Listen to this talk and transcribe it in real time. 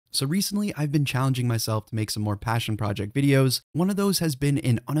So recently, I've been challenging myself to make some more passion project videos. One of those has been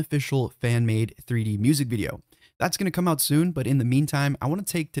an unofficial fan-made 3D music video. That's going to come out soon, but in the meantime, I want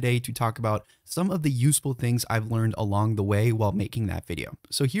to take today to talk about some of the useful things I've learned along the way while making that video.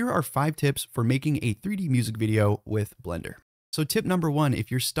 So here are 5 tips for making a 3D music video with Blender. So tip number 1, if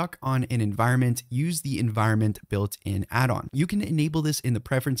you're stuck on an environment, use the environment built-in add-on. You can enable this in the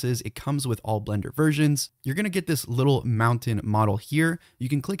preferences. It comes with all Blender versions. You're going to get this little mountain model here. You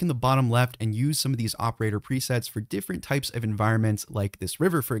can click in the bottom left and use some of these operator presets for different types of environments like this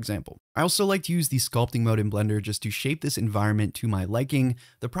river, for example. I also like to use the sculpting mode in Blender just to shape this environment to my liking.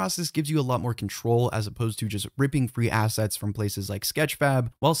 The process gives you a lot more control as opposed to just ripping free assets from places like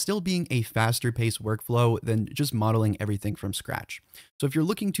Sketchfab, while still being a faster paced workflow than just modeling everything from scratch. So if you're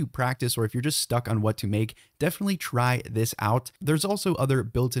looking to practice or if you're just stuck on what to make, definitely try this out. There's also other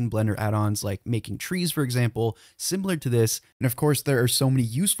built-in Blender add-ons like making trees, for example, similar to this. And of course, there are so many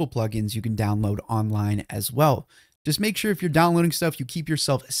useful plugins you can download online as well. Just make sure if you're downloading stuff, you keep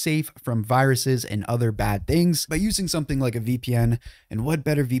yourself safe from viruses and other bad things by using something like a VPN. And what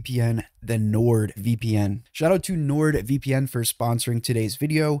better VPN than NordVPN? Shout out to NordVPN for sponsoring today's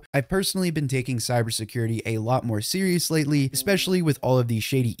video. I've personally been taking cybersecurity a lot more serious lately, especially with all of these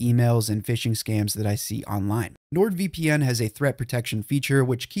shady emails and phishing scams that I see online. NordVPN has a threat protection feature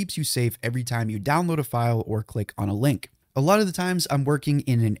which keeps you safe every time you download a file or click on a link. A lot of the times I'm working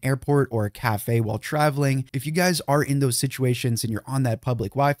in an airport or a cafe while traveling. If you guys are in those situations and you're on that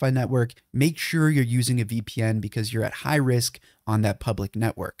public Wi-Fi network, make sure you're using a VPN because you're at high risk on that public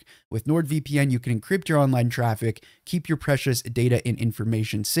network. With NordVPN, you can encrypt your online traffic, keep your precious data and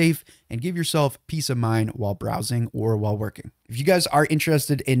information safe, and give yourself peace of mind while browsing or while working. If you guys are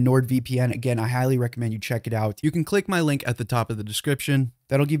interested in NordVPN, again, I highly recommend you check it out. You can click my link at the top of the description.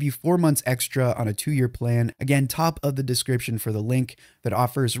 That'll give you 4 months extra on a 2-year plan. Again, top of the description for the link that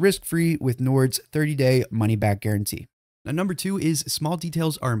offers risk-free with Nord's 30-day money-back guarantee. Now, number 2 is small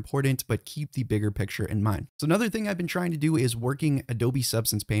details are important, but keep the bigger picture in mind. So another thing I've been trying to do is working Adobe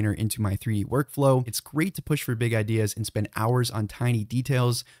Substance Painter into my 3D workflow. It's great to push for big ideas and spend hours on tiny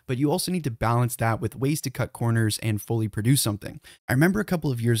details, but you also need to balance that with ways to cut corners and fully produce something. I remember a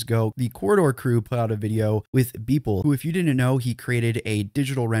couple of years ago, the Corridor crew put out a video with Beeple, who, if you didn't know, he created a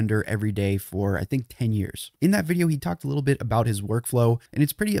digital render every day for, I think, 10 years. In that video, he talked a little bit about his workflow, and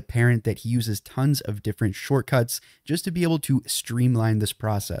it's pretty apparent that he uses tons of different shortcuts just to be able to streamline this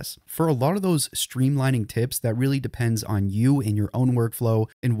process. For a lot of those streamlining tips, that really depends on you and your own workflow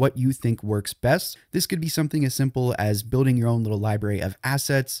and what you think works best. This could be something as simple as building your own little library of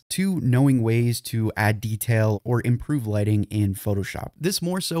assets to knowing ways to add detail or improve lighting in Photoshop. This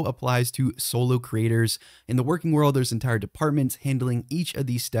more so applies to solo creators. In the working world, there's entire departments handling each of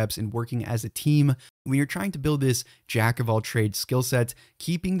these steps and working as a team. When you're trying to build this jack of all trades skill set,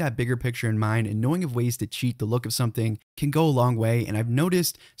 keeping that bigger picture in mind and knowing of ways to cheat the look of something can go a long way. And I've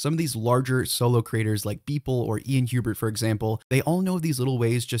noticed some of these larger solo creators like Beeple or Ian Hubert, for example, they all know these little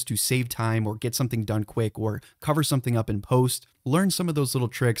ways just to save time or get something done quick or cover something up in post. Learn some of those little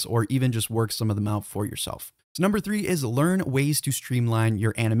tricks or even just work some of them out for yourself. So number 3 is learn ways to streamline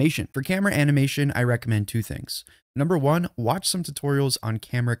your animation. For camera animation, I recommend 2 things. Number 1, watch some tutorials on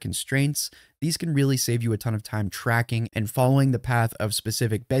camera constraints. These can really save you a ton of time tracking and following the path of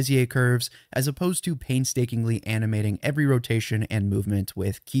specific Bezier curves, as opposed to painstakingly animating every rotation and movement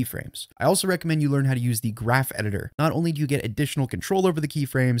with keyframes. I also recommend you learn how to use the graph editor. Not only do you get additional control over the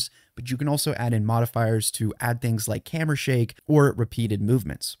keyframes, but you can also add in modifiers to add things like camera shake or repeated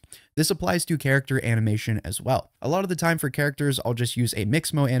movements. This applies to character animation as well. A lot of the time for characters, I'll just use a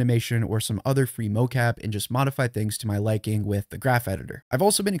Mixmo animation or some other free mocap and just modify things to my liking with the graph editor. I've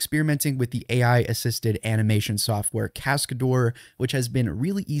also been experimenting with the AI-assisted animation software Cascador, which has been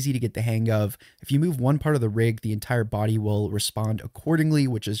really easy to get the hang of. If you move one part of the rig, the entire body will respond accordingly,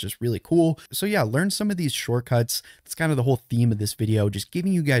 which is just really cool. So yeah, learn some of these shortcuts. That's kind of the whole theme of this video, just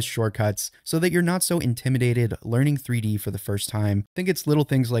giving you guys shortcuts so that you're not so intimidated learning 3D for the first time. I think it's little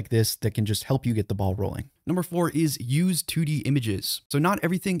things like this that can just help you get the ball rolling. Number 4 is use 2D images. So not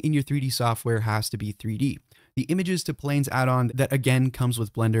everything in your 3D software has to be 3D. The Images to Planes add-on that again comes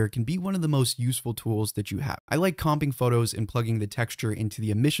with Blender can be one of the most useful tools that you have. I like comping photos and plugging the texture into the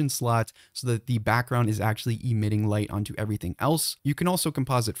emission slot so that the background is actually emitting light onto everything else. You can also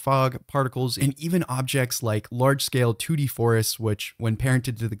composite fog, particles, and even objects like large-scale 2D forests, which when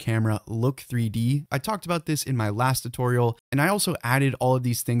parented to the camera look 3D. I talked about this in my last tutorial, and I also added all of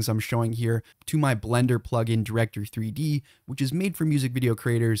these things I'm showing here to my Blender plugin Director 3D, which is made for music video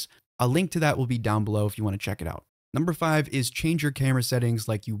creators. A link to that will be down below if you want to check it out. Number 5 is change your camera settings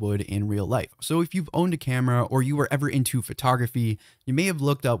like you would in real life. So if you've owned a camera or you were ever into photography, you may have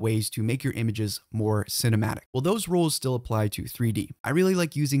looked up ways to make your images more cinematic. Well, those rules still apply to 3D. I really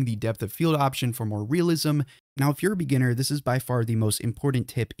like using the depth of field option for more realism. Now, if you're a beginner, this is by far the most important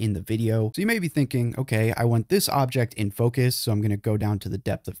tip in the video. So you may be thinking, okay, I want this object in focus, so I'm going to go down to the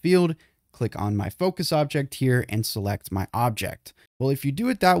depth of field, click on my focus object here, and select my object. Well, if you do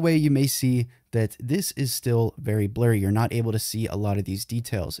it that way, you may see that this is still very blurry. You're not able to see a lot of these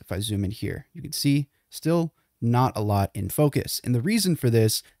details. If I zoom in here, you can see still not a lot in focus. And the reason for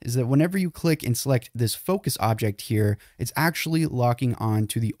this is that whenever you click and select this focus object here, it's actually locking on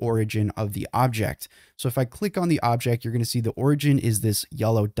to the origin of the object. So if I click on the object, you're going to see the origin is this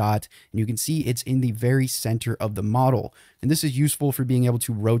yellow dot, and you can see it's in the very center of the model. And this is useful for being able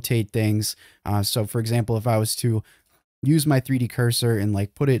to rotate things. So for example, if I was to use my 3D cursor and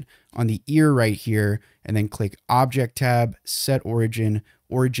like put it on the ear right here, and then click Object tab, Set Origin,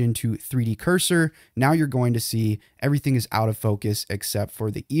 Origin to 3D cursor. Now you're going to see everything is out of focus except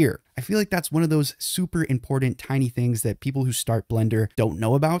for the ear. I feel like that's one of those super important tiny things that people who start Blender don't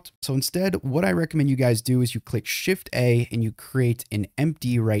know about. So instead, what I recommend you guys do is you click Shift A and you create an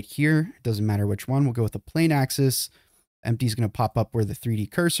empty right here. It doesn't matter which one. We'll go with the plane axis. Empty is going to pop up where the 3D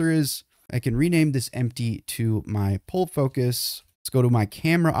cursor is. I can rename this empty to my pull focus. Let's go to my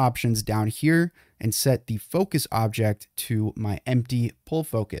camera options down here and set the focus object to my empty pull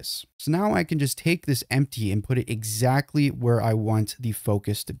focus. So now I can just take this empty and put it exactly where I want the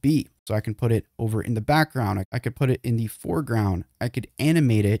focus to be. So I can put it over in the background. I could put it in the foreground. I could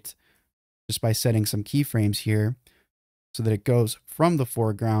animate it just by setting some keyframes here so that it goes from the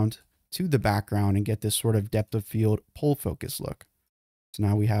foreground to the background and get this sort of depth of field pull focus look. So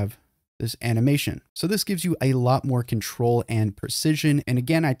now we have this animation. So this gives you a lot more control and precision. And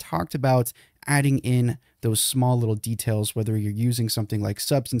again, I talked about adding in those small little details, whether you're using something like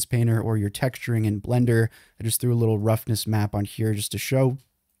Substance Painter or you're texturing in Blender. I just threw a little roughness map on here just to show.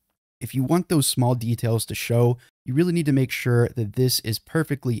 If you want those small details to show, you really need to make sure that this is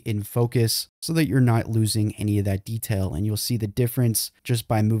perfectly in focus so that you're not losing any of that detail. And you'll see the difference just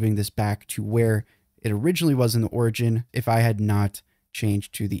by moving this back to where it originally was in the origin if I had not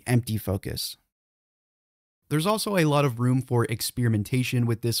changed to the empty focus. There's also a lot of room for experimentation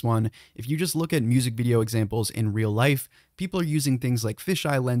with this one. If you just look at music video examples in real life, people are using things like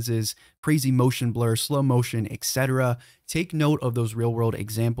fisheye lenses, crazy motion blur, slow motion, etc. Take note of those real world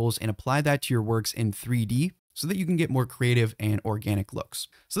examples and apply that to your works in 3D so that you can get more creative and organic looks.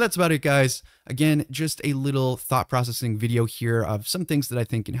 So that's about it, guys. Again, just a little thought processing video here of some things that I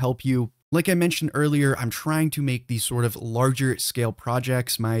think can help you. Like I mentioned earlier, I'm trying to make these sort of larger scale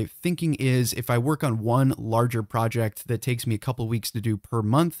projects. My thinking is if I work on one larger project that takes me a couple weeks to do per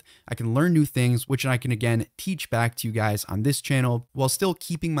month, I can learn new things, which I can again teach back to you guys on this channel while still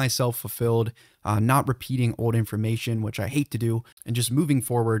keeping myself fulfilled, not repeating old information, which I hate to do, and just moving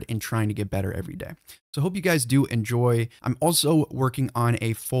forward and trying to get better every day. So I hope you guys do enjoy. I'm also working on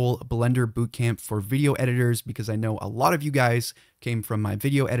a full Blender bootcamp for video editors because I know a lot of you guys came from my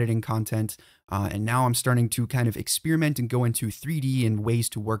video editing content. And now I'm starting to kind of experiment and go into 3D and ways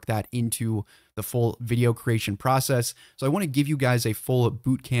to work that into the full video creation process. So I want to give you guys a full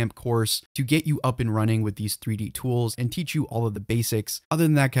bootcamp course to get you up and running with these 3D tools and teach you all of the basics. Other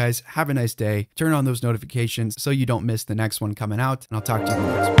than that, guys, have a nice day. Turn on those notifications so you don't miss the next one coming out, and I'll talk to you in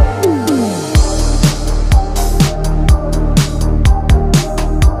the next one.